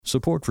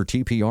Support for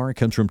TPR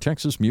comes from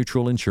Texas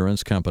Mutual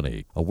Insurance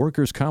Company, a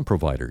workers' comp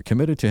provider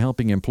committed to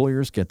helping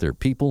employers get their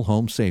people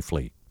home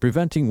safely.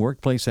 Preventing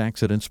workplace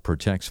accidents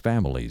protects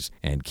families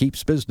and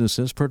keeps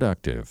businesses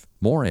productive.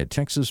 More at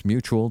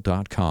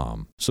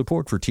texasmutual.com.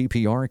 Support for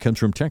TPR comes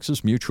from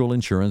Texas Mutual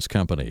Insurance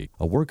Company,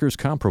 a workers'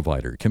 comp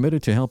provider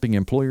committed to helping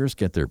employers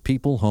get their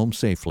people home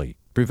safely.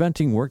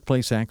 Preventing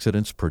workplace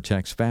accidents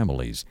protects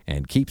families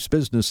and keeps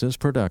businesses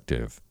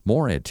productive.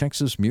 More at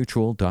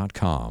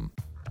texasmutual.com.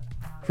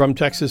 From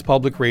Texas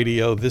Public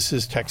Radio, this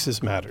is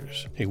Texas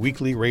Matters, a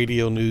weekly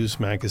radio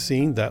news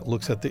magazine that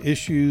looks at the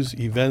issues,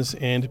 events,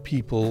 and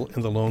people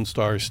in the Lone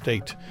Star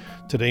State.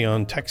 Today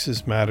on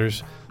Texas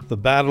Matters, the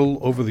battle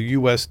over the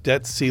U.S.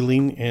 debt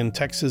ceiling and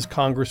Texas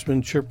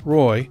Congressman Chip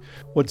Roy,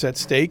 what's at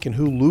stake and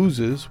who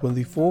loses when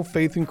the full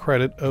faith and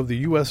credit of the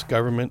U.S.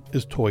 government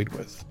is toyed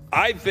with.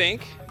 I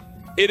think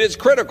it is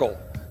critical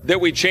that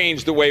we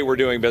change the way we're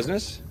doing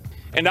business,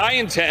 and I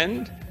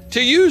intend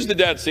to use the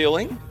debt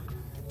ceiling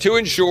to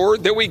ensure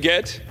that we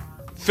get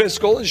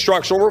fiscal and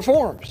structural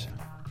reforms.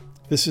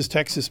 This is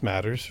Texas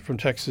Matters from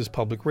Texas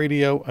Public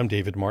Radio. I'm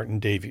David Martin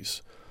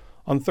Davies.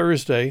 On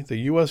Thursday, the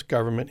U.S.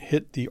 government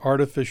hit the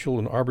artificial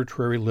and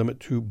arbitrary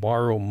limit to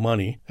borrow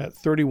money at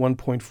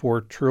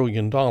 $31.4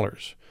 trillion.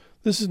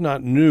 This is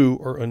not new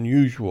or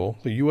unusual.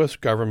 The U.S.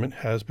 government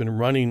has been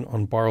running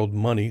on borrowed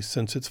money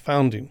since its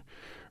founding.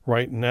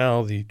 Right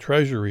now, the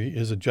Treasury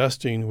is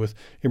adjusting with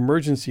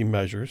emergency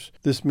measures.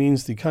 This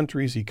means the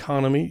country's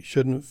economy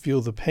shouldn't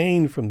feel the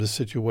pain from this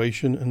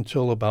situation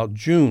until about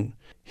June.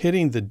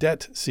 Hitting the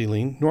debt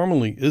ceiling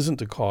normally isn't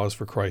a cause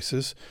for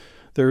crisis.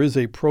 There is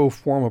a pro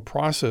forma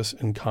process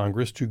in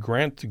Congress to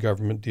grant the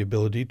government the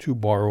ability to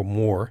borrow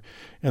more,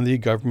 and the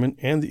government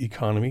and the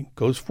economy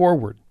goes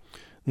forward.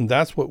 And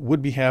that's what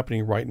would be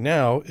happening right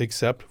now,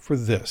 except for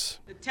this.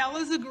 The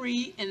tellers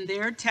agree in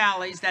their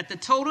tallies that the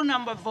total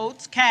number of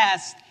votes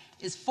cast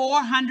is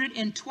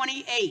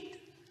 428,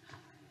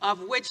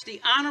 of which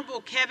the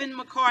Honorable Kevin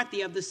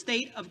McCarthy of the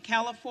state of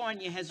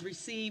California has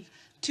received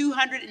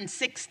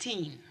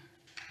 216.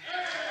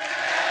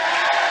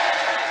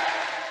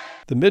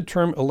 The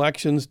midterm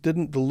elections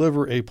didn't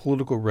deliver a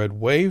political red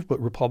wave, but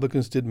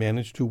Republicans did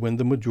manage to win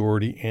the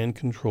majority and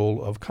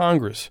control of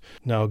Congress.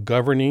 Now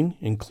governing,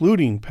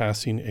 including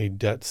passing a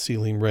debt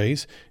ceiling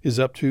raise, is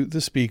up to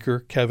the Speaker,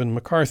 Kevin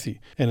McCarthy,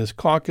 and his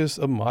caucus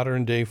of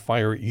modern-day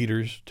fire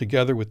eaters,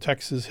 together with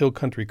Texas Hill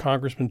Country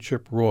Congressman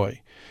Chip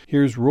Roy.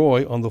 Here's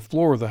Roy on the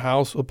floor of the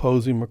House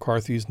opposing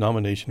McCarthy's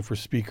nomination for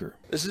Speaker.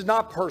 This is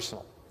not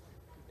personal.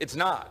 It's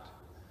not.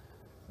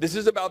 This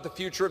is about the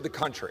future of the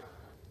country.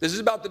 This is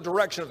about the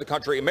direction of the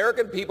country.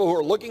 American people who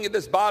are looking at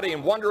this body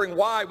and wondering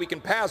why we can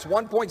pass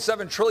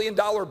 $1.7 trillion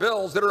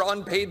bills that are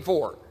unpaid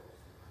for.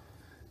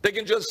 They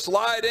can just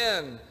slide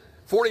in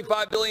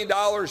 $45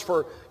 billion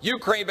for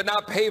Ukraine but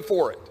not pay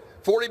for it.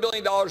 $40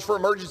 billion for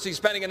emergency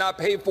spending and not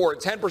pay for it.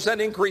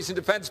 10% increase in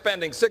defense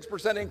spending,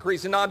 6%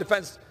 increase in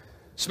non-defense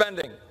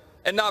spending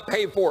and not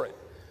pay for it.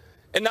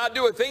 And not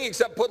do a thing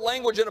except put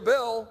language in a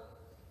bill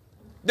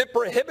that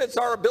prohibits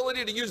our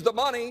ability to use the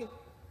money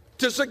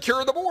to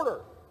secure the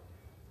border.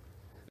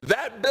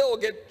 That bill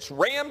gets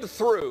rammed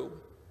through,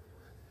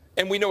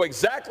 and we know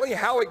exactly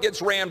how it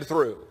gets rammed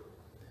through,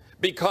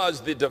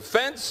 because the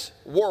defense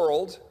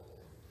world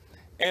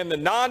and the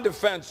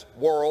non-defense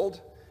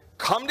world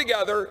come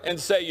together and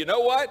say, you know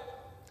what,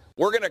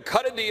 we're going to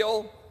cut a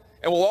deal,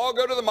 and we'll all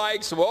go to the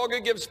mics, and we're all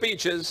going to give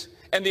speeches,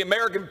 and the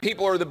American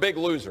people are the big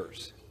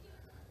losers.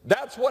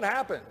 That's what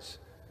happens.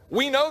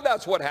 We know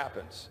that's what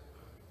happens.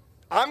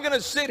 I'm going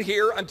to sit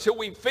here until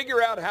we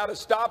figure out how to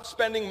stop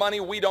spending money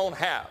we don't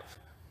have.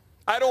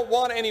 I don't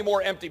want any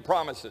more empty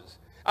promises.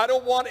 I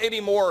don't want any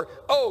more,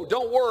 oh,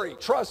 don't worry,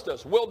 trust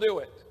us, we'll do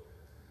it.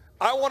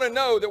 I want to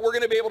know that we're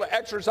going to be able to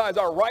exercise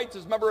our rights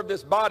as a member of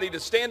this body to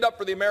stand up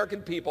for the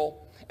American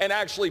people and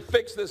actually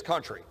fix this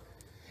country.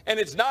 And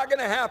it's not going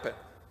to happen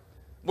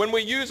when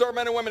we use our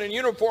men and women in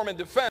uniform in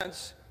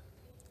defense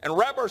and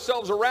wrap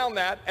ourselves around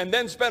that and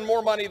then spend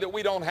more money that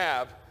we don't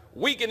have,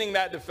 weakening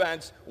that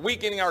defense,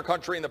 weakening our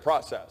country in the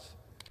process.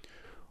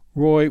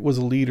 Roy was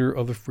a leader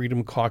of the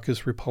Freedom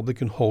Caucus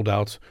Republican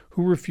holdouts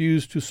who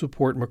refused to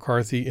support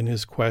McCarthy in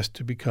his quest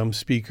to become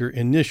Speaker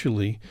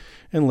initially,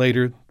 and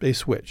later they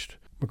switched.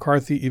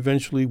 McCarthy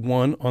eventually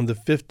won on the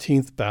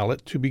 15th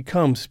ballot to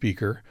become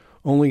Speaker,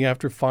 only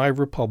after 5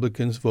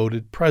 Republicans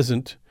voted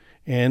present,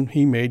 and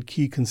he made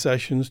key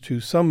concessions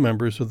to some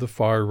members of the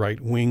far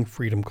right-wing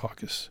Freedom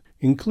Caucus,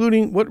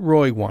 including what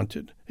Roy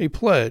wanted, a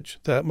pledge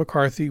that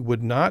McCarthy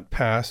would not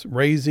pass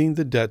raising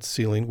the debt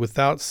ceiling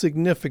without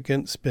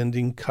significant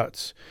spending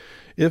cuts.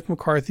 If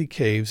McCarthy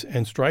caves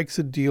and strikes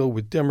a deal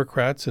with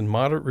Democrats and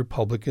moderate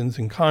Republicans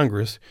in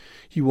Congress,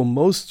 he will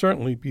most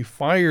certainly be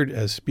fired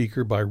as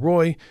Speaker by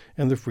Roy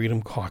and the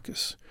Freedom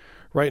Caucus.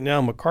 Right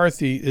now,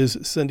 McCarthy is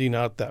sending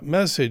out that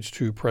message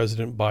to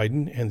President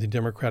Biden and the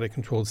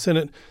Democratic-controlled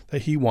Senate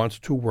that he wants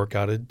to work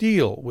out a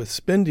deal with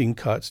spending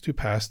cuts to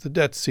pass the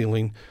debt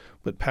ceiling,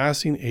 but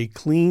passing a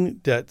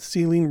clean debt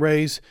ceiling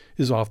raise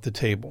is off the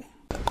table.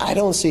 I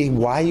don't see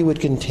why you would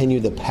continue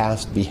the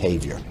past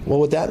behavior. Well,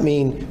 would that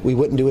mean we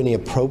wouldn't do any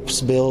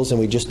appropriations bills and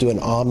we just do an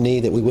omni,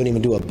 that we wouldn't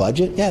even do a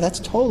budget? Yeah, that's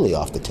totally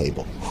off the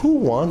table. Who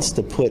wants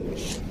to put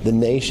the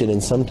nation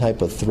in some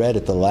type of threat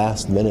at the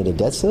last minute of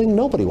debt ceiling?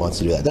 Nobody wants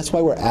to do that. That's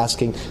why we're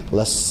asking,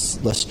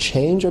 let's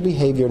change our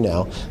behavior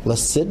now.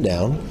 Let's sit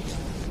down.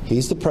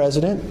 He's the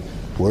president.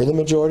 We're the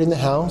majority in the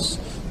House.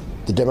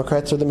 The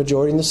Democrats are the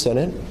majority in the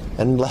Senate,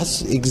 and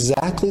let's,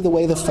 exactly the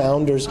way the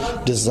founders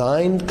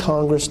designed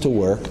Congress to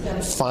work,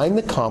 find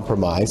the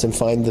compromise and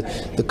find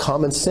the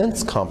common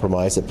sense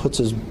compromise that puts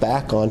us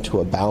back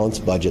onto a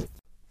balanced budget.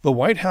 The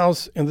White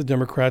House and the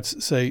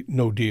Democrats say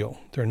no deal.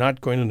 They're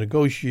not going to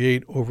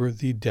negotiate over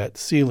the debt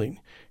ceiling.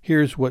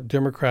 Here's what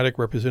Democratic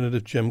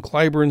Representative Jim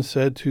Clyburn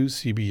said to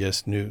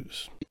CBS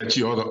News.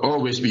 You ought to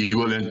always be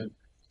willing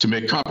to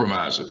make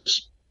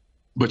compromises.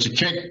 But you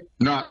can't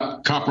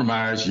not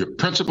compromise your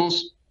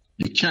principles.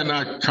 You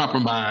cannot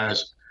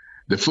compromise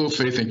the full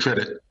faith and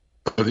credit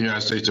of the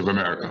United States of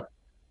America.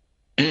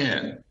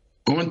 And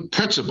on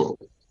principle,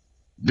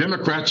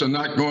 Democrats are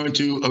not going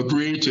to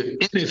agree to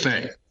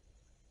anything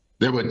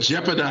that would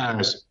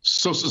jeopardize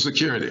Social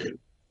Security,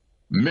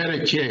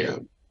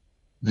 Medicare,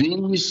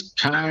 these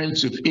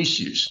kinds of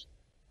issues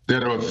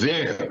that are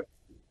there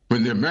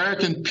when the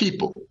American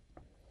people,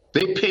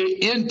 they pay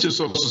into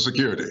Social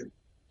Security.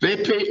 They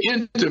pay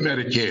into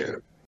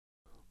Medicare.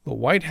 The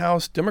White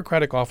House,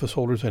 Democratic office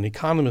holders, and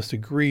economists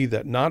agree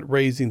that not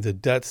raising the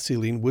debt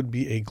ceiling would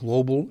be a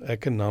global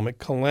economic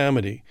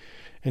calamity.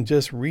 And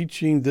just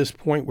reaching this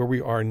point where we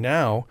are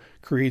now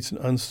creates an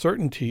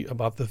uncertainty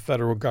about the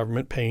federal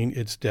government paying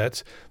its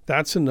debts.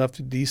 That's enough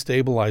to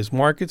destabilize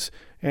markets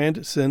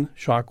and send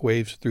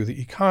shockwaves through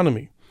the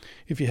economy.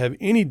 If you have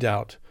any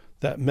doubt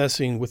that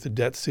messing with the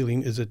debt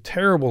ceiling is a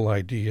terrible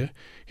idea,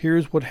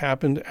 here's what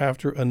happened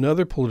after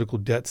another political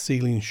debt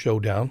ceiling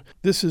showdown.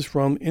 This is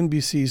from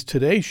NBC's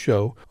Today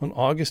Show on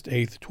August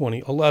 8,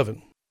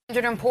 2011.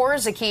 Standard &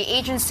 Poor's, a key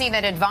agency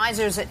that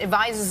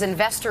advises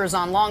investors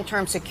on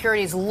long-term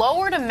securities,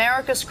 lowered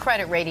America's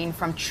credit rating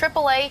from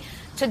AAA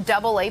to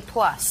AA+.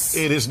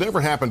 It has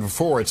never happened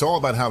before. It's all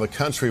about how the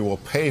country will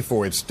pay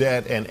for its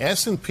debt, and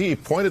S&P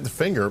pointed the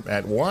finger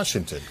at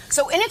Washington.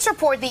 So in its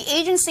report, the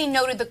agency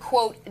noted the,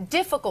 quote,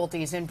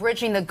 difficulties in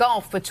bridging the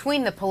gulf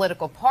between the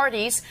political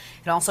parties.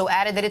 It also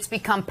added that it's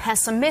become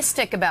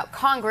pessimistic about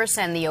Congress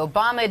and the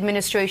Obama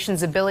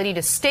administration's ability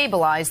to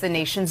stabilize the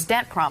nation's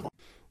debt problem.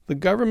 The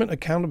Government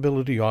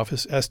Accountability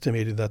Office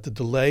estimated that the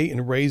delay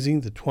in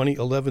raising the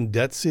 2011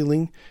 debt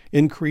ceiling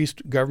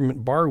increased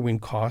government borrowing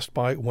costs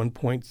by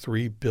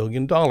 $1.3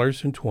 billion in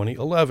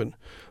 2011,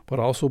 but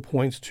also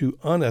points to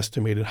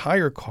unestimated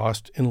higher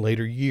costs in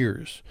later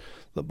years.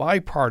 The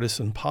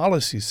Bipartisan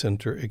Policy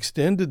Center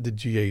extended the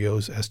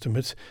GAO's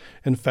estimates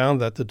and found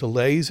that the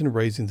delays in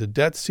raising the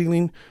debt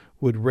ceiling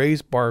would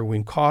raise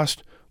borrowing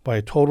costs by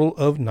a total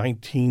of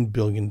 $19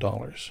 billion.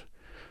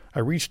 I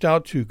reached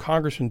out to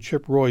Congressman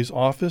Chip Roy's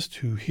office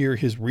to hear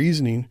his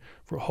reasoning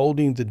for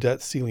holding the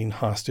debt ceiling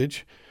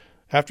hostage.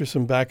 After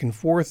some back and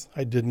forth,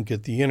 I didn't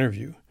get the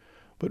interview.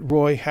 But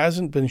Roy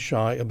hasn't been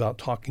shy about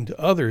talking to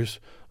others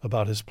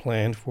about his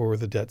plan for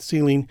the debt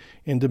ceiling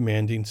and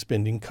demanding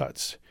spending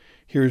cuts.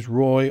 Here's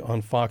Roy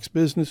on Fox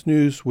Business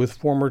News with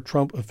former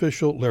Trump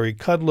official Larry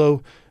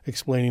Kudlow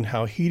explaining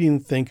how he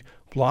didn't think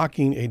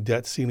blocking a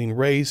debt ceiling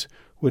raise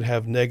would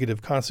have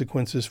negative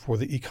consequences for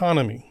the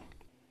economy.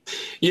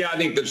 Yeah, I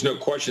think there's no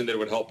question that it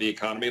would help the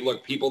economy.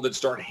 Look, people that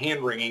start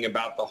hand-wringing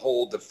about the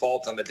whole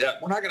default on the debt,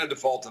 we're not going to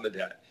default on the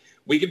debt.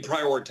 We can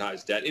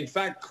prioritize debt. In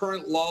fact,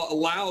 current law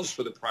allows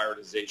for the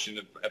prioritization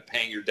of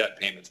paying your debt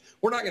payments.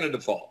 We're not going to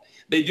default.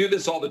 They do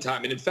this all the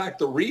time. And in fact,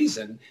 the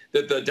reason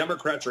that the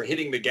Democrats are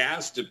hitting the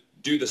gas to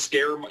do the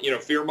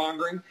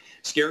fear-mongering,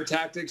 scare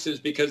tactics is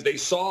because they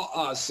saw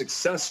us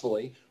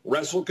successfully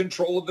wrestle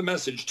control of the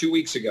message 2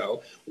 weeks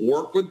ago,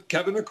 work with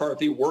Kevin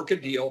McCarthy, work a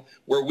deal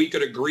where we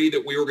could agree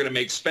that we were going to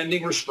make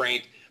spending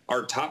restraint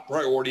our top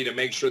priority to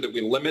make sure that we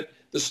limit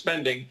the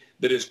spending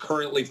that is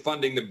currently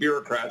funding the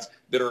bureaucrats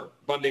that are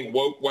funding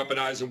woke,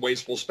 weaponized, and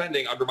wasteful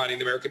spending, undermining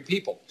the American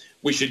people.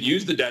 We should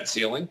use the debt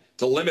ceiling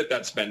to limit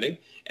that spending,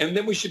 and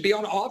then we should be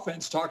on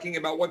offense talking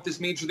about what this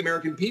means for the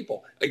American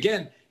people.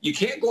 Again, you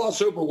can't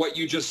gloss over what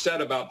you just said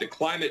about the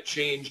climate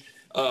change,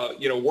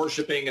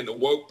 worshiping and the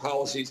woke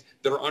policies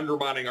that are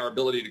undermining our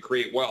ability to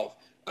create wealth.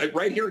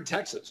 Right here in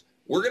Texas,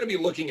 we're going to be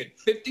looking at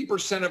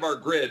 50% of our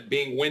grid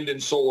being wind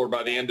and solar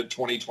by the end of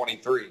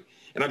 2023.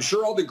 And I'm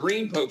sure all the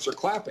green folks are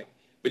clapping.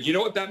 But you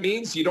know what that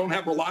means? You don't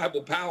have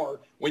reliable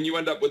power when you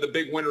end up with a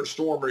big winter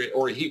storm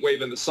or a heat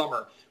wave in the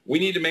summer. We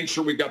need to make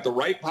sure we've got the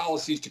right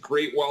policies to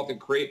create wealth and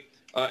create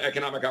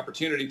economic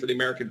opportunity for the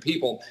American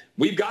people.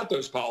 We've got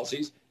those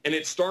policies, and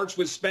it starts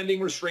with spending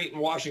restraint in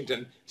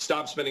Washington.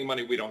 Stop spending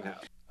money we don't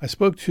have. I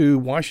spoke to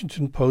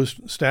Washington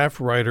Post staff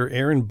writer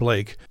Aaron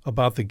Blake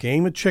about the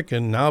game of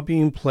chicken now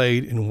being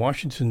played in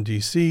Washington,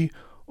 D.C.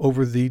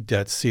 over the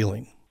debt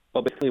ceiling.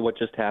 Well, basically what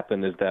just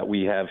happened is that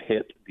we have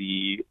hit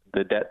the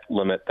debt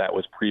limit that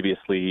was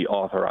previously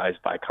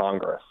authorized by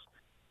Congress.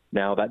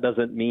 Now, that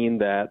doesn't mean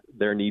that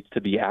there needs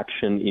to be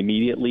action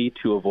immediately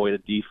to avoid a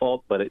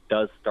default, but it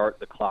does start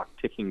the clock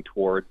ticking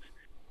towards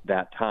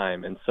that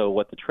time. And so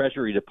what the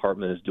Treasury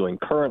Department is doing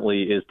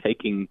currently is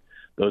taking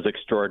those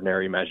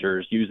extraordinary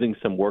measures, using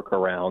some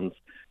workarounds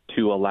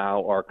to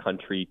allow our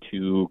country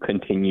to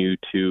continue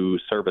to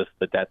service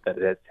the debt that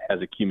it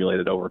has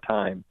accumulated over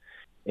time.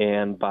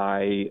 And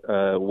by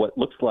what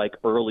looks like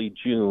early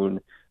June,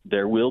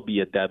 there will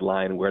be a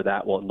deadline where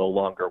that will no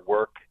longer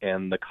work,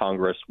 and the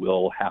Congress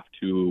will have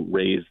to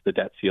raise the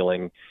debt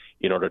ceiling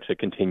in order to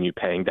continue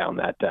paying down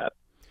that debt.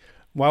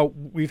 Well,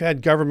 we've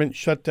had government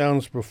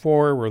shutdowns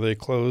before where they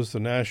closed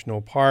the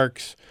national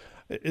parks.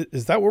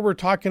 Is that what we're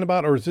talking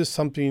about, or is this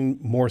something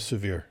more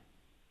severe?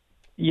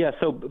 Yeah,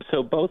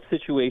 so both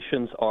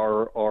situations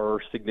are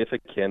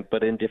significant,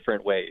 but in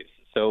different ways.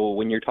 So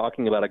when you're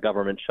talking about a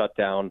government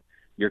shutdown,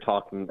 you're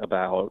talking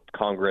about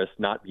Congress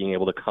not being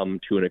able to come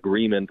to an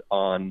agreement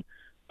on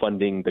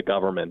funding the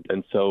government.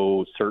 And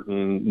so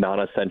certain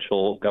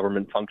non-essential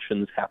government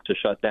functions have to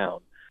shut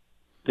down.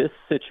 This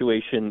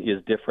situation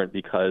is different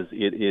because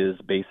it is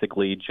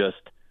basically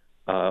just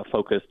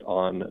focused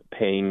on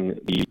paying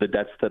the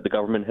debts that the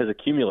government has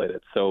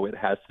accumulated. So it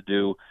has to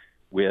do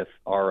with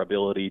our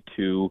ability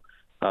to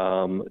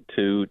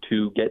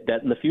get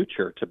debt in the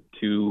future,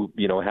 to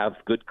have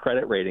good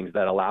credit ratings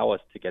that allow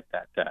us to get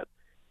that debt.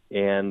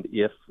 And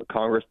if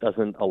Congress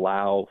doesn't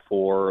allow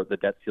for the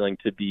debt ceiling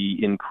to be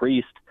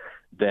increased,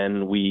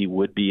 then we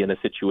would be in a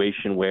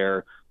situation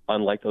where,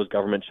 unlike those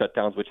government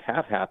shutdowns which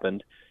have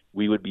happened,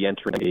 we would be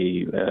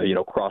entering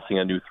crossing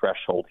a new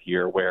threshold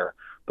here where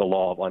the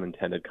law of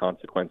unintended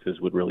consequences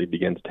would really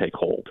begin to take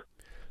hold.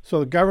 So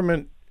the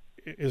government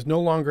is no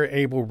longer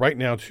able right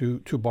now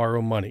to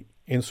borrow money.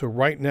 And so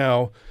right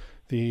now,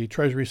 the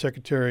Treasury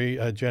Secretary,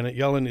 Janet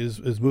Yellen,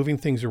 is moving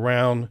things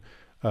around.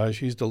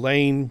 She's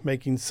delaying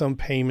making some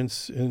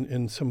payments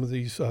in some of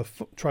these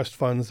trust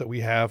funds that we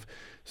have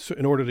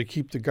in order to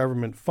keep the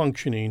government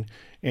functioning.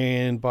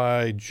 And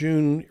by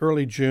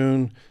early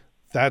June,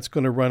 that's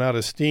going to run out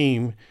of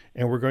steam,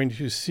 and we're going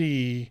to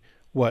see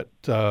what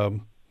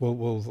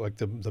will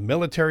the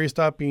military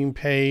stop being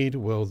paid?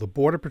 Will the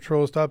Border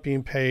Patrol stop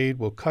being paid?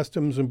 Will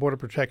Customs and Border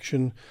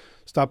Protection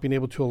stop being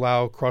able to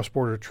allow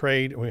cross-border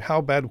trade? I mean,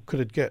 how bad could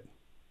it get?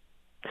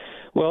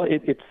 Well,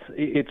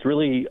 it's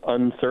really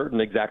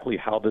uncertain exactly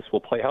how this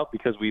will play out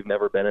because we've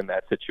never been in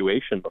that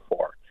situation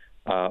before.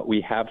 We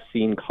have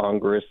seen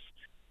Congress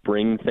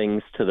bring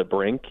things to the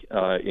brink,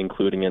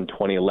 including in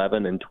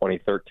 2011 and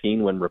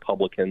 2013 when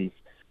Republicans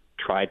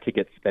tried to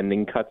get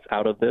spending cuts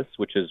out of this,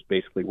 which is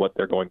basically what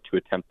they're going to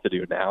attempt to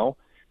do now.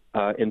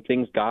 And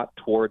things got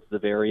towards the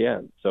very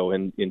end. So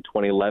in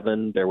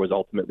 2011, there was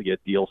ultimately a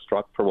deal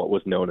struck for what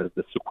was known as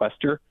the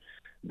sequester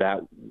that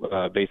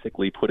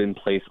basically put in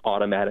place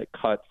automatic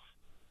cuts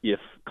if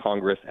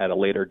Congress at a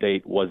later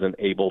date wasn't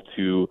able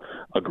to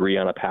agree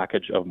on a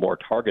package of more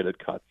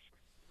targeted cuts.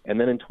 And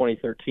then in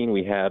 2013,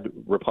 we had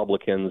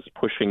Republicans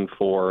pushing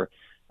for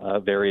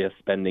various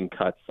spending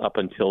cuts up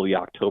until the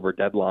October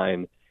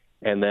deadline.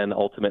 And then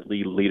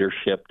ultimately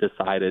leadership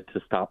decided to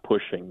stop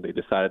pushing. They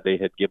decided they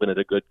had given it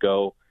a good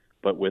go,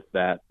 but with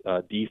that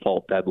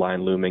default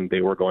deadline looming,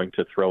 they were going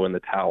to throw in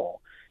the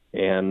towel.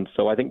 And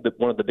so I think that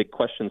one of the big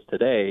questions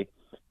today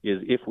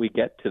is if we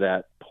get to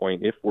that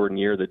point, if we're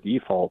near the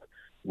default,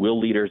 will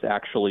leaders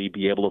actually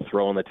be able to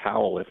throw in the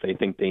towel if they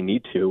think they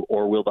need to,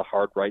 or will the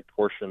hard right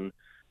portion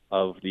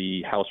of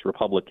the House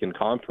Republican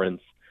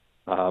conference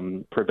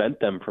prevent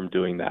them from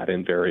doing that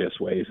in various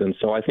ways? And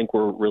so I think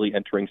we're really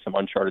entering some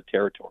uncharted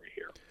territory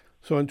here.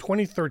 So in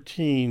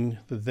 2013,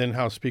 the then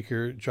House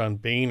Speaker, John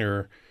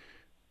Boehner,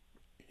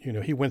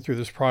 he went through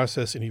this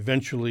process and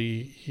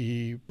eventually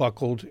he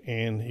buckled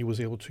and he was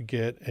able to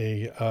get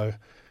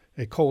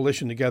a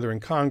coalition together in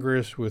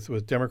Congress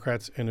with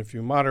Democrats and a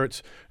few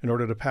moderates in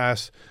order to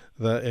pass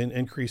an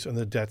increase on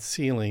the debt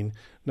ceiling.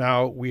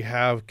 Now we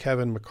have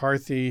Kevin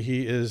McCarthy.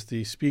 He is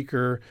the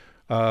Speaker,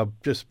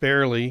 just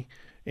barely,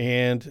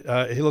 and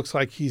he looks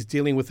like he's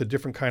dealing with a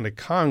different kind of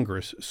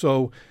Congress.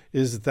 So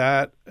is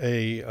that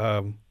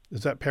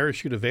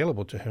parachute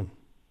available to him?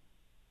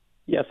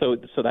 Yeah, so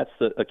that's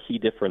a key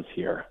difference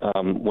here.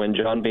 When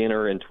John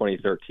Boehner in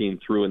 2013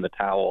 threw in the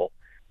towel,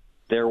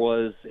 there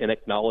was an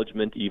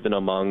acknowledgement even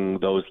among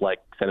those like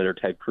Senator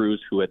Ted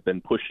Cruz, who had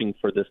been pushing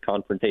for this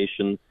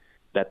confrontation,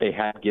 that they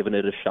had given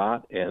it a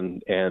shot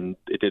and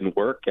it didn't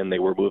work and they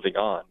were moving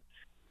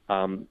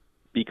on.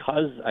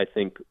 Because I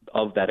think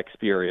of that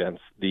experience,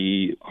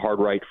 the hard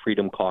right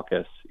Freedom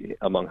Caucus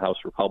among House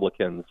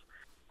Republicans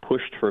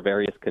pushed for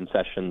various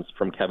concessions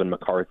from Kevin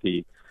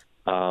McCarthy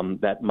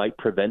that might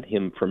prevent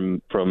him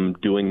from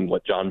doing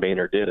what John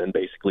Boehner did and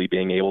basically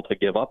being able to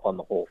give up on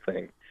the whole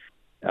thing.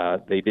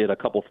 They did a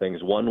couple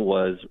things. One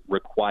was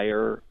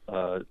require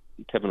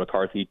Kevin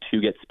McCarthy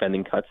to get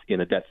spending cuts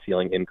in a debt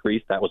ceiling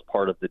increase. That was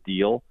part of the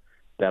deal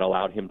that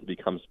allowed him to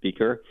become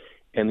Speaker.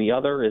 And the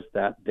other is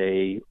that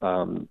they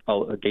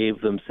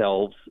gave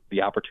themselves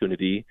the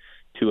opportunity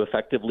to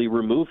effectively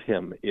remove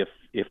him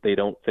if they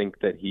don't think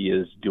that he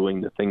is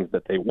doing the things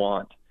that they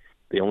want.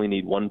 They only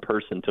need one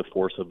person to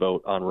force a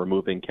vote on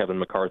removing Kevin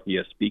McCarthy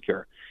as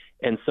Speaker.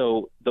 And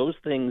so those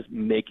things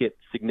make it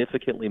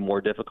significantly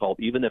more difficult,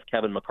 even if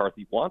Kevin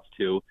McCarthy wants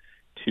to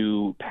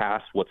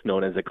pass what's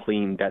known as a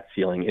clean debt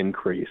ceiling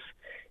increase.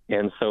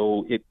 And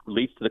so it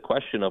leads to the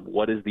question of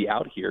what is the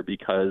out here,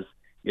 because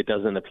it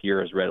doesn't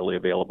appear as readily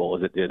available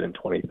as it did in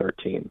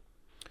 2013.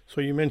 So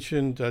you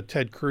mentioned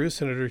Ted Cruz,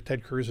 Senator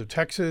Ted Cruz of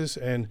Texas,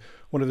 and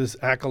one of his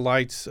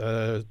acolytes,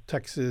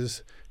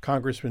 Texas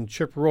Congressman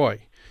Chip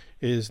Roy,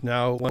 is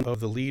now one of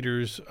the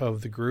leaders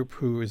of the group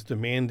who is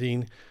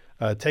demanding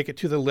take it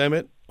to the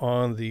limit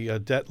on the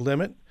debt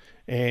limit,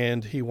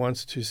 and he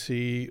wants to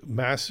see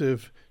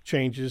massive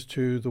changes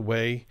to the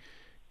way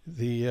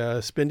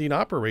the spending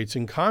operates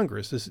in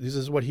Congress. This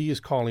is what he is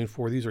calling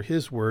for. These are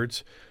his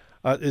words.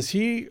 Is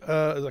he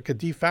like a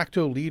de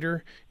facto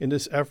leader in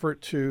this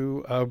effort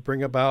to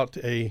bring about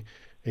a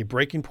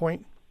breaking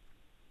point?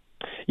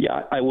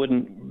 Yeah, I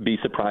wouldn't be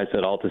surprised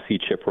at all to see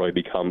Chip Roy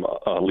become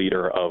a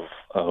leader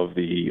of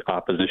the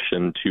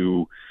opposition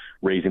to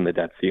raising the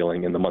debt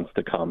ceiling in the months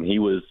to come. He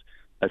was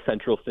a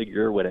central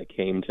figure when it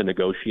came to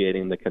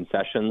negotiating the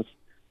concessions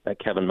that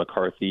Kevin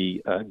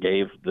McCarthy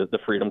gave the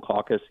Freedom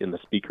Caucus in the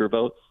speaker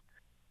votes.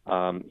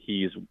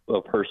 He's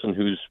a person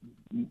who's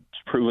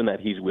proven that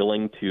he's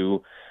willing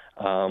to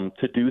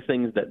do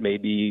things that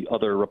maybe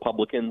other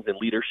Republicans in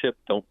leadership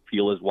don't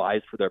feel is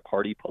wise for their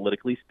party,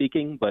 politically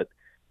speaking, but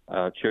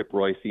Chip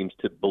Roy seems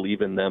to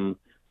believe in them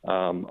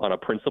on a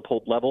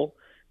principled level.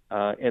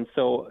 And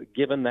so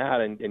given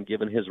that and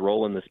given his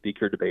role in the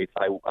speaker debates,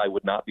 I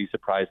would not be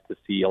surprised to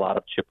see a lot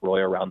of Chip Roy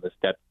around this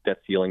debt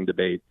ceiling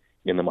debate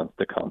in the months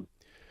to come.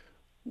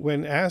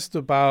 When asked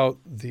about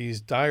these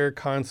dire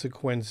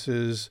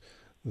consequences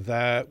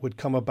that would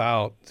come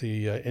about,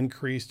 the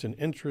increase in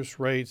interest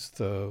rates,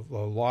 the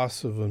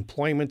loss of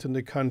employment in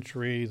the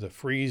country, the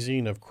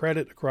freezing of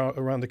credit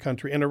around the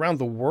country and around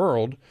the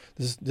world,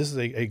 this is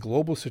a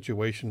global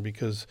situation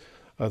because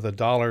the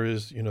dollar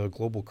is, a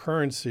global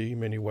currency in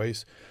many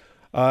ways.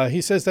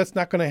 He says that's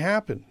not going to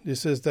happen. He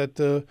says that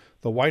the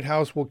White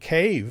House will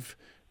cave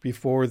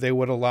before they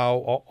would allow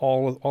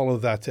all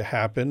of that to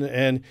happen.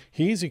 And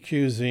he's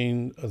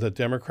accusing the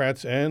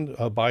Democrats and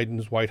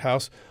Biden's White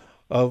House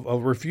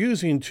of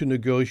refusing to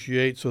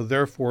negotiate. So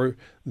therefore,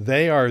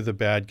 they are the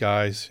bad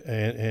guys.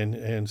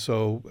 And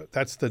so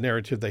that's the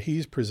narrative that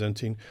he's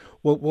presenting.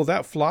 Will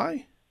that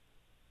fly?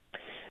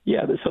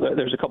 Yeah, so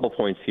there's a couple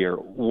points here.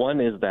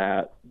 One is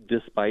that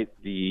despite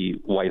the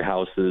White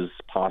House's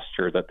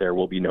posture that there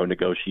will be no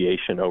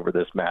negotiation over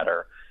this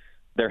matter,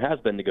 there has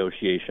been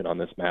negotiation on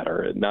this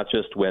matter, not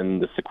just when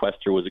the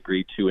sequester was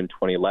agreed to in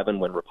 2011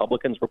 when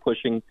Republicans were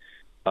pushing,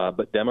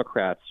 but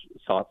Democrats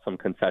sought some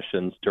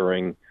concessions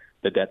during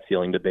the debt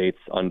ceiling debates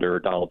under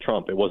Donald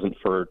Trump. It wasn't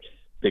for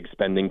big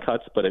spending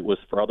cuts, but it was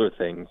for other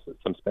things,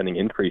 some spending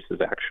increases,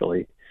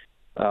 actually.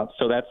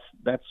 So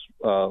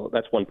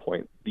that's one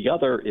point. The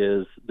other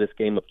is this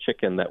game of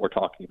chicken that we're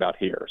talking about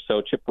here.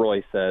 So Chip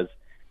Roy says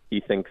he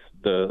thinks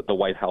the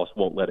White House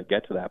won't let it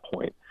get to that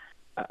point.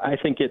 I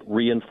think it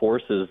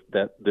reinforces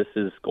that this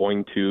is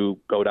going to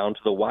go down to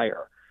the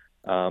wire.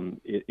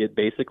 It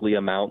basically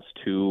amounts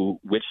to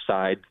which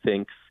side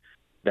thinks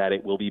that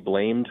it will be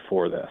blamed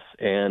for this.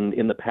 And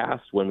in the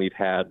past, when we've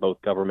had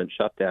both government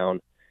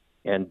shutdown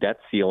and debt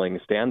ceiling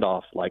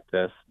standoffs like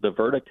this, the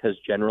verdict has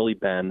generally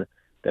been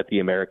that the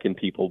American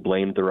people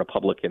blamed the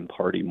Republican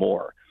Party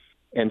more.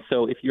 And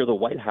so if you're the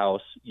White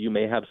House, you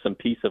may have some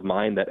peace of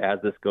mind that as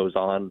this goes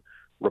on,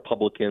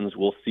 Republicans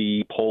will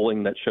see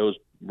polling that shows,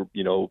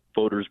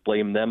 voters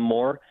blame them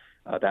more.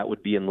 That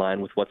would be in line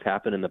with what's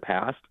happened in the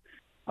past.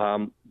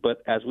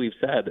 But as we've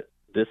said,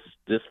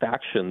 this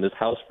faction, this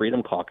House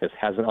Freedom Caucus,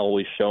 hasn't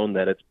always shown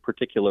that it's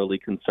particularly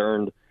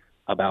concerned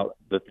about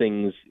the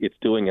things it's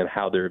doing and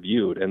how they're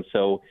viewed. And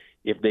so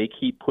if they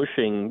keep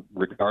pushing,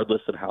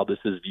 regardless of how this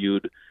is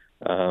viewed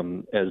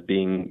as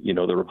being,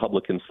 the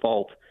Republicans'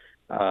 fault,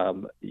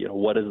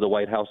 what does the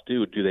White House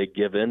do? Do they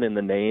give in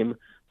the name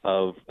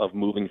of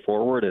moving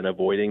forward and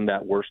avoiding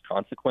that worst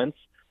consequence?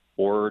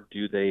 Or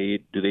do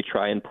they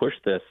try and push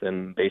this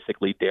and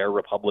basically dare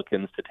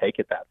Republicans to take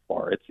it that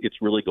far?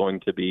 It's really going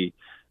to be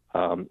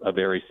a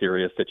very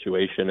serious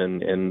situation,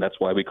 and that's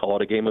why we call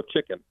it a game of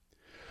chicken.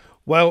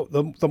 Well,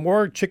 the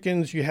more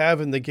chickens you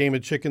have in the game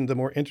of chicken, the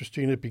more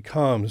interesting it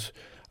becomes.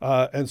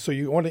 And so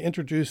you want to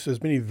introduce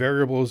as many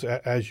variables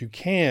as you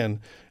can.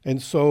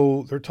 And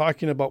so they're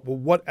talking about, well,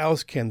 what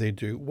else can they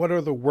do? What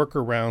are the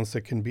workarounds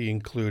that can be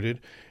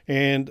included?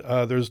 And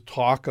there's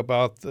talk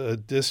about the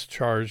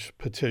discharge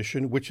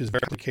petition, which is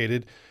very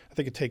complicated. I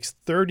think it takes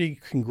 30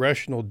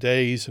 congressional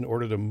days in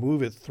order to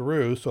move it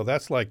through. So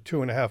that's like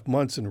 2.5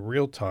 months in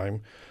real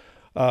time.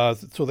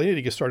 So they need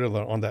to get started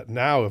on that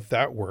now if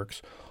that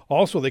works.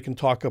 Also, they can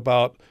talk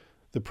about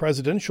the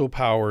presidential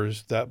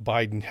powers that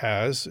Biden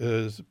has.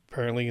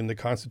 Apparently in the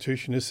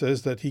Constitution, it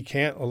says that he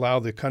can't allow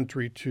the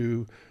country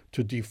to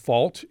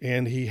default,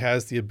 and he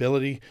has the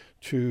ability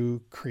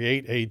to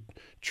create a $1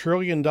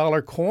 trillion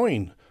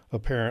coin,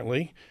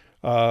 apparently.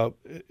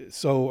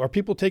 So are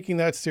people taking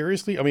that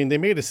seriously? I mean, they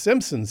made a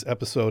Simpsons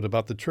episode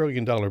about the $1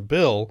 trillion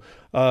bill.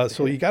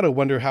 So you got to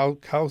wonder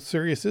how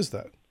serious is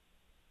that?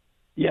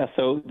 Yeah,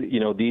 so,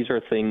 these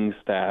are things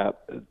that,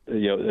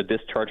 a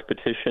discharge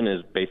petition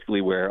is basically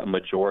where a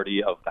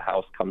majority of the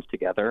House comes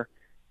together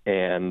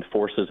and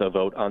forces a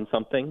vote on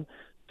something.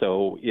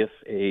 So if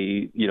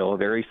a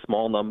very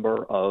small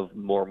number of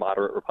more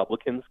moderate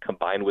Republicans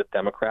combined with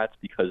Democrats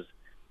because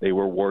they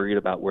were worried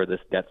about where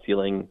this debt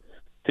ceiling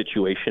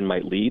situation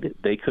might lead,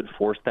 they could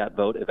force that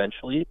vote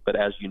eventually. But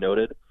as you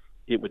noted,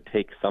 it would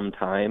take some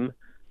time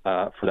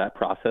for that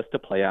process to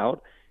play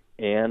out.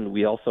 And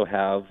we also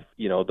have,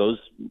 those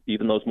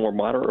more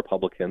moderate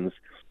Republicans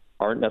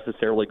aren't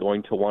necessarily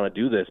going to want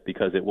to do this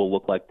because it will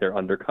look like they're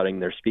undercutting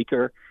their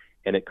speaker,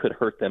 and it could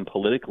hurt them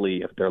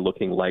politically if they're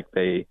looking like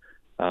they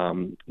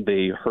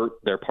hurt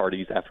their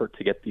party's effort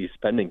to get these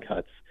spending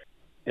cuts.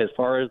 As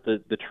far as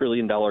the $1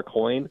 trillion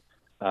coin,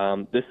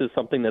 this is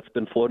something that's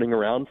been floating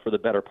around for the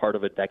better part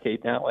of a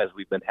decade now as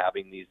we've been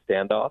having these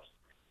standoffs.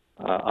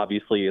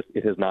 Obviously,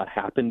 it has not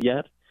happened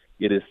yet.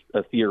 It is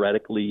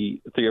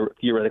theoretically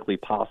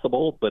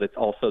possible, but it's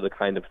also the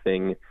kind of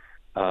thing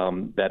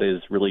that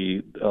is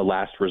really a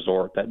last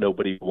resort that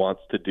nobody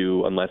wants to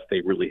do unless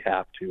they really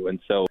have to. And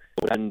so,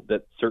 and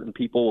that certain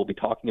people will be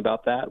talking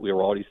about that. We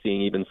are already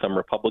seeing even some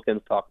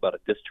Republicans talk about a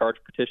discharge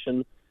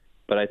petition.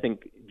 But I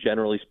think,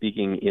 generally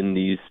speaking, in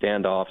these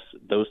standoffs,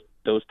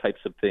 those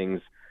types of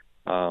things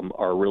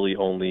are really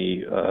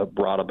only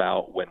brought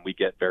about when we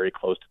get very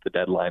close to the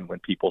deadline, when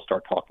people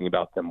start talking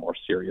about them more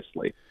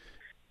seriously.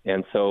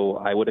 And so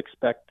I would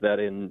expect that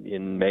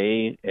in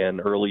May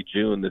and early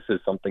June, this is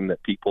something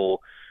that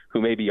people who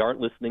maybe aren't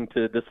listening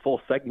to this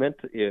full segment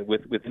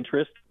with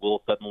interest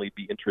will suddenly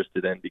be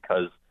interested in,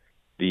 because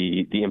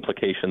the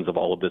implications of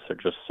all of this are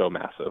just so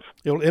massive.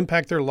 It'll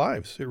impact their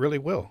lives. It really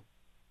will.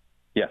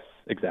 Yes,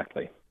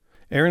 exactly.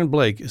 Aaron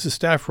Blake is a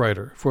staff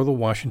writer for The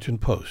Washington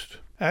Post.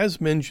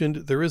 As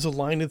mentioned, there is a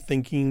line of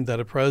thinking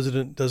that a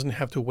president doesn't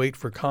have to wait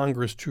for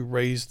Congress to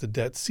raise the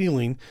debt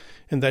ceiling,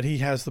 and that he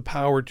has the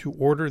power to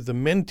order the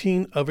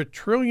minting of a $1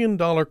 trillion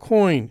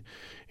coin.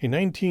 A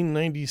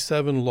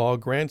 1997 law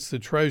grants the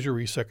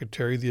Treasury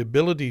Secretary the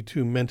ability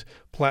to mint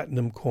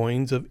platinum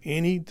coins of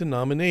any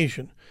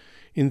denomination.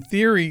 In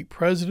theory,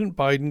 President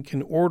Biden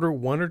can order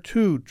 1 or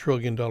 2 $1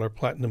 trillion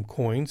platinum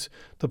coins,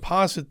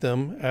 deposit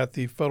them at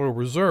the Federal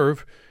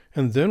Reserve,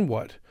 and then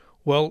what?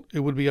 Well, it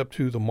would be up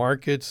to the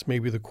markets,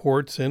 maybe the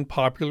courts, and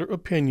popular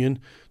opinion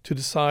to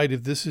decide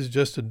if this is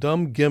just a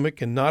dumb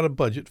gimmick and not a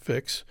budget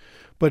fix.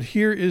 But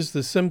here is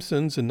The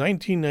Simpsons in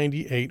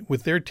 1998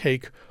 with their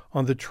take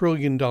on the $1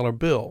 trillion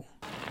bill.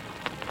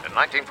 In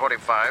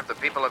 1945, the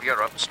people of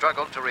Europe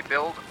struggled to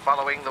rebuild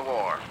following the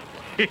war.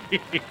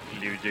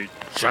 Loser.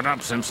 Shut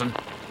up, Simpson.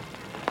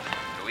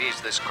 To ease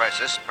this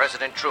crisis,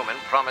 President Truman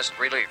promised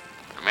relief.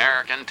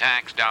 American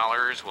tax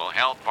dollars will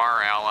help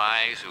our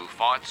allies who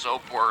fought so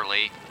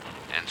poorly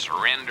and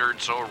surrendered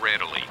so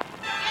readily.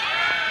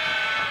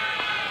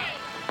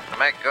 To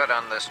make good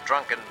on this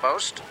drunken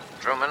boast,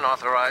 Truman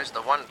authorized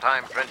the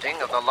one-time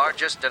printing of the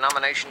largest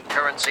denomination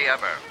currency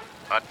ever,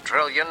 a $1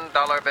 trillion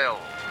bill.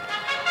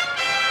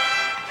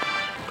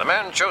 The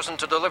man chosen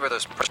to deliver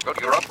this to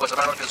Europe was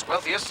America's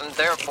wealthiest and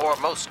therefore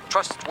most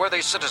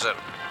trustworthy citizen.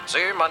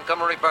 See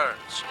Montgomery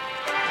Burns.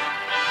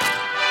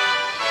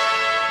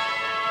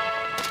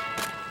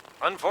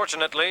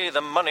 Unfortunately, the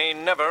money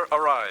never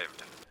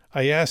arrived.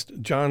 I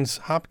asked Johns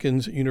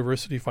Hopkins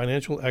University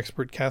financial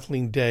expert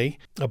Kathleen Day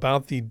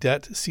about the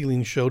debt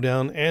ceiling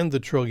showdown and the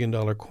 $1 trillion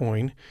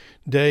coin.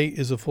 Day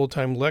is a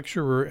full-time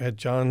lecturer at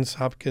Johns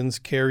Hopkins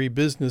Carey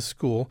Business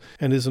School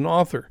and is an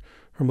author.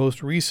 Her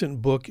most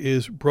recent book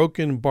is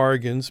Broken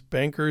Bargains,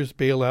 Bankers,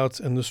 Bailouts,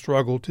 and the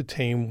Struggle to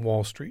Tame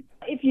Wall Street.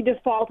 If you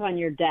default on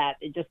your debt,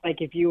 just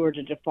like if you were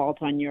to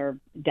default on your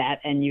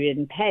debt and you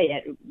didn't pay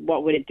it,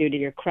 what would it do to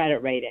your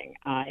credit rating?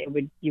 It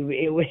would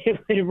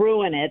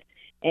ruin it.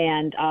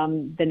 And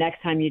the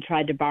next time you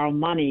tried to borrow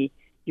money,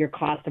 your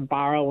cost of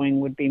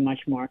borrowing would be much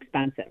more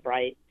expensive,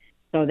 right?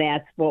 So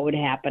that's what would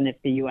happen if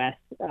the U.S.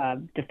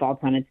 Defaults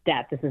on its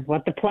debt. This is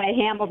what the play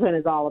Hamilton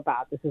is all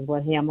about. This is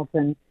what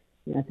Hamilton,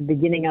 at the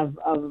beginning of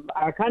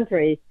our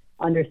country,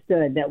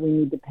 understood, that we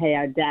need to pay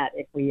our debt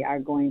if we are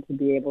going to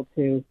be able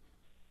to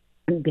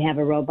have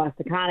a robust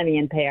economy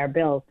and pay our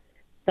bills.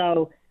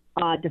 So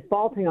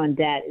defaulting on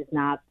debt is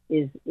not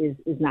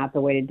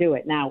the way to do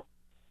it. Now,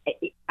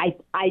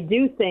 I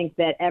do think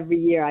that every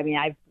year, I mean,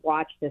 I've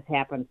watched this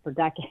happen for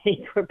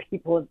decades, where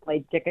people have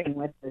played chicken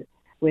with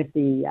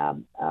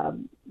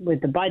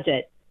the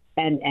budget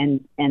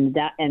and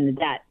the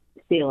debt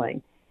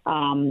ceiling.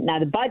 Now,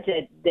 the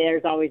budget,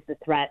 there's always the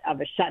threat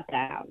of a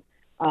shutdown,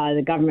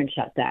 the government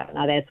shutdown.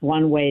 Now, that's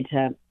one way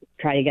to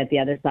try to get the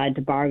other side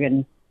to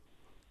bargain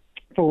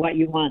for what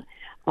you want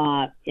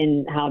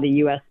in how the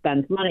U.S.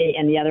 spends money,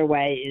 and the other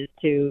way is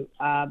to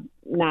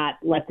not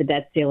let the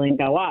debt ceiling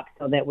go up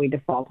so that we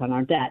default on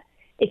our debt.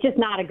 It's just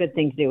not a good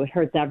thing to do. It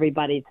hurts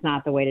everybody. It's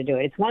not the way to do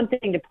it. It's one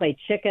thing to play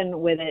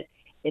chicken with it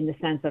in the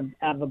sense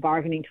of a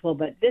bargaining tool,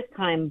 but this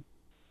time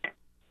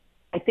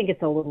I think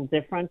it's a little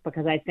different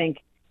because I think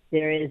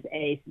there is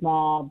a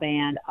small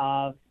band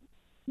of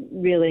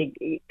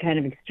really kind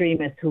of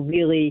extremists who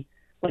really,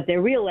 what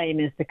their real aim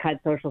is to cut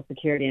Social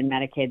Security and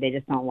Medicaid. They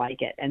just don't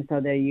like it. And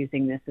so they're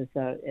using this as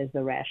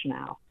the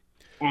rationale.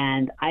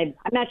 And I'm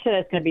not sure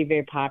that's going to be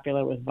very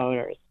popular with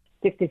voters.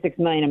 66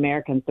 million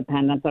Americans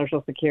depend on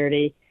Social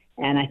Security.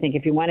 And I think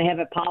if you want to have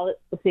a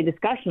policy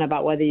discussion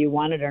about whether you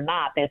want it or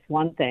not, that's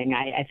one thing.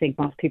 I think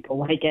most people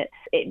like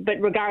it. But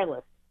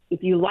regardless,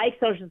 if you like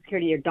Social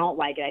Security or don't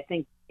like it, I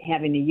think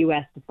having the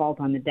U.S. default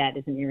on the debt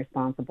is an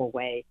irresponsible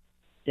way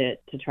to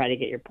try to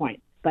get your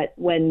point. But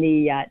when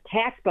the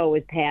tax bill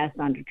was passed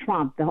under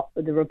Trump,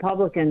 the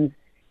Republicans,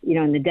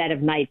 in the dead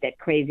of night, that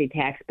crazy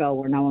tax bill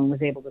where no one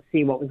was able to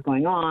see what was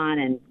going on,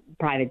 and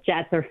private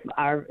jets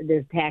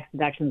there's tax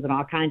deductions and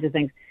all kinds of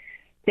things,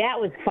 that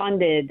was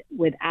funded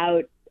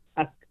without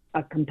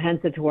a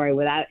compensatory,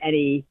 without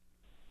any,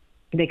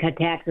 they cut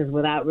taxes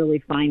without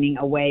really finding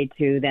a way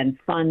to then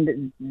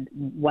fund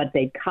what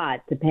they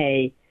cut to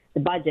pay the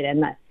budget.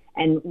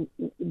 And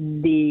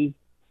the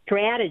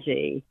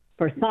strategy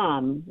for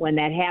some, when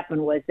that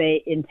happened, was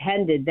they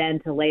intended then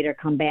to later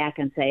come back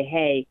and say,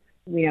 hey,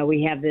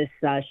 we have this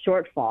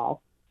shortfall,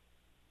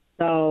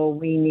 so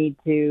we need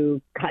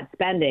to cut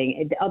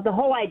spending. The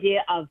whole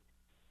idea of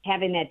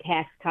having that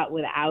tax cut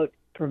without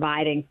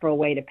providing for a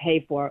way to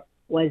pay for it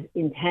was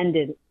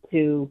intended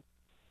to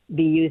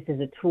be used as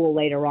a tool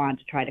later on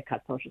to try to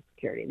cut Social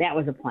Security. That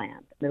was a plan.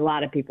 A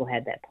lot of people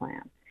had that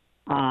plan.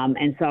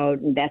 And so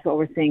that's what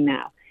we're seeing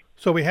now.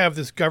 So we have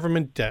this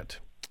government debt,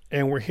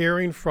 and we're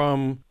hearing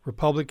from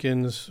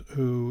Republicans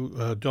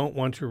who don't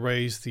want to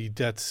raise the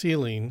debt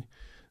ceiling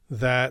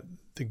that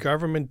the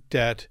government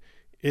debt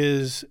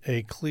is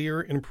a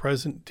clear and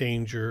present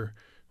danger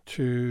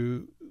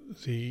to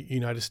the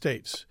United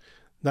States.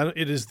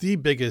 It is the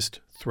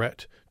biggest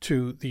threat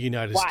to the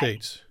United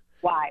States.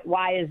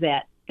 Why is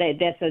that?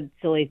 That's a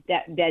silly,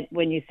 that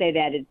when you say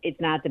that, it's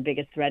not the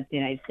biggest threat to the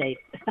United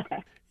States.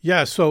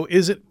 Yeah, so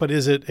is it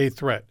a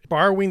threat?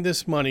 Borrowing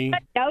this money.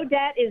 No,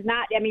 debt is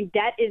not. I mean,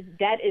 debt is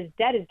debt. It's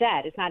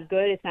not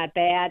good. It's not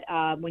bad.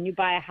 When you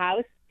buy a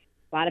house,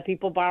 a lot of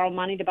people borrow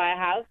money to buy a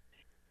house.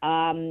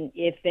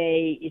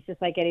 It's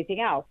just like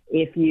anything else.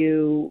 If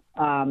you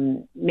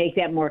make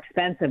that more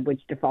expensive,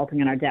 which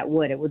defaulting on our debt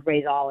would, it would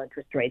raise all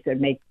interest rates. It would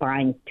make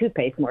buying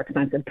toothpaste more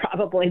expensive,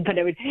 probably, but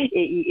it would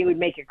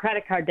make your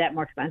credit card debt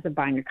more expensive,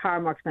 buying a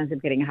car more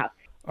expensive, getting a house.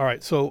 All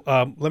right. So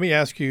let me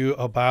ask you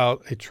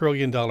about $1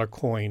 trillion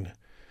coin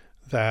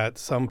that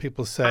some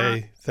people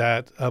say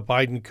that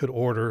Biden could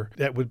order.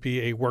 That would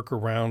be a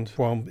workaround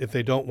from if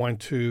they don't want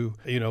to,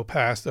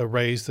 pass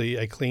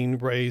a clean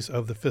raise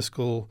of the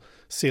fiscal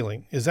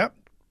ceiling.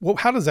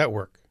 How does that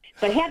work?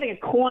 But having a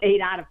coin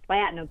made out of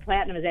platinum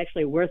is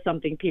actually worth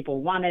something.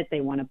 People want it,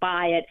 they want to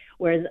buy it.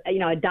 Whereas,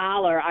 a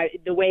dollar,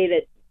 the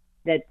way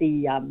that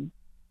the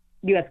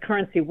U.S.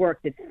 currency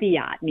works, it's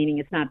fiat, meaning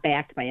it's not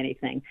backed by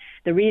anything.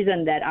 The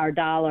reason that our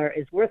dollar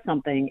is worth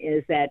something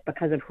is that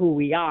because of who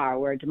we are,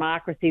 we're a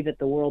democracy that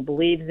the world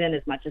believes in,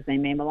 as much as they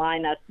may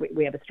malign us.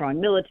 We have a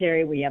strong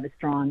military. We have a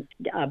strong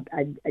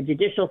a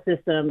judicial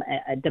system,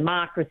 a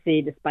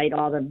democracy, despite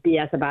all the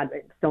BS about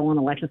stolen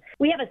elections.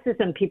 We have a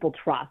system people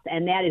trust,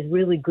 and that is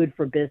really good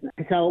for business.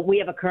 So we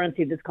have a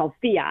currency that's called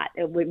fiat,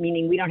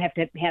 meaning we don't have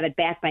to have it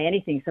backed by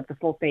anything except the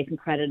full faith and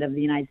credit of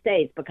the United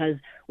States, because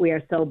we are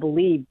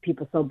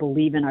people so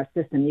believe in our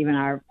system. Even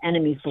our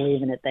enemies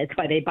believe in it. That's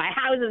why they buy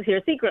houses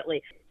here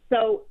secretly.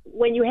 So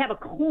when you have a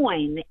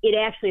coin, it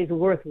actually is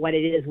worth what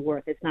it is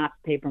worth. It's not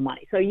paper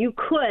money. So you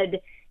could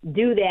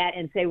do that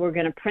and say, we're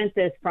going to print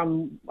this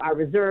from our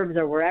reserves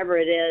or wherever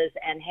it is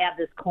and have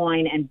this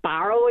coin and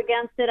borrow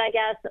against it, I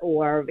guess,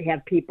 or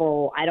have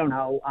people, I don't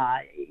know,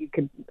 I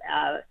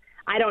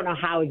don't know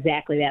how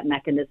exactly that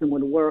mechanism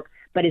would work,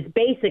 but it's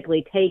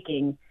basically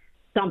taking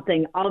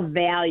something of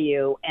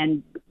value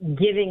and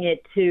giving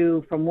it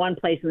from one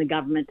place in the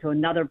government to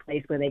another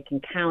place where they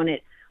can count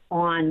it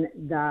on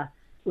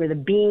where the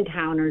bean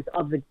counters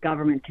of the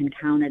government can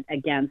count it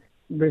against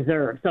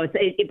reserves. So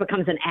it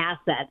becomes an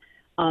asset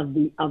of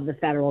the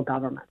federal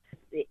government.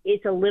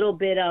 It's a little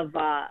bit of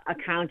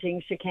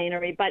accounting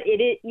chicanery, but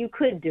you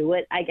could do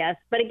it, I guess.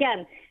 But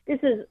again, this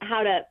is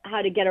how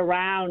to get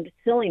around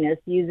silliness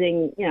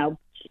using,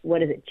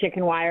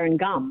 chicken wire and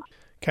gum.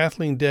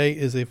 Kathleen Day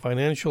is a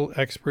financial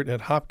expert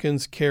at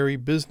Hopkins Carey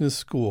Business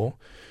School.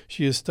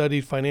 She has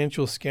studied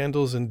financial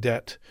scandals and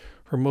debt.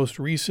 Her most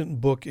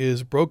recent book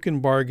is Broken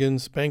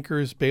Bargains,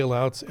 Bankers,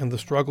 Bailouts, and the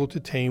Struggle to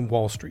Tame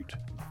Wall Street.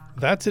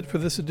 That's it for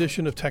this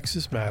edition of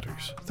Texas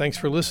Matters. Thanks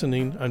for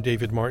listening. I'm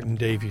David Martin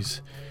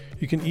Davies.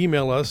 You can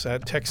email us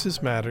at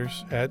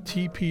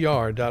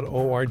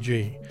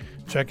texasmatters@tpr.org.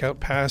 Check out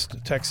past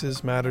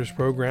Texas Matters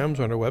programs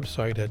on our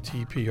website at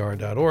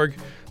tpr.org.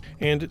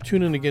 And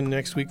tune in again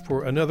next week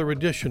for another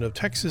edition of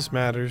Texas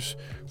Matters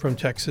from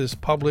Texas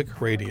Public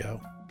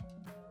Radio.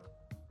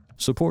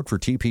 Support for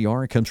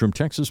TPR comes from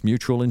Texas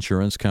Mutual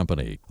Insurance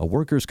Company, a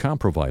workers'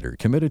 comp provider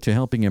committed to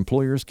helping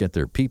employers get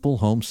their people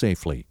home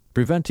safely.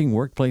 Preventing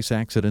workplace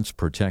accidents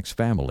protects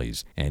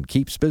families and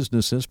keeps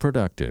businesses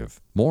productive.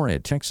 More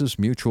at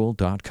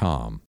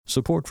texasmutual.com.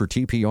 Support for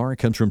TPR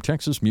comes from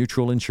Texas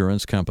Mutual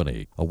Insurance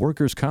Company, a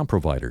workers' comp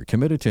provider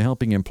committed to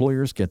helping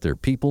employers get their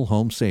people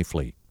home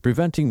safely.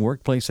 Preventing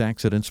workplace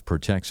accidents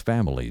protects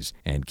families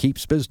and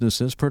keeps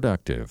businesses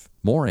productive.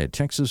 More at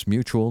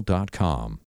texasmutual.com.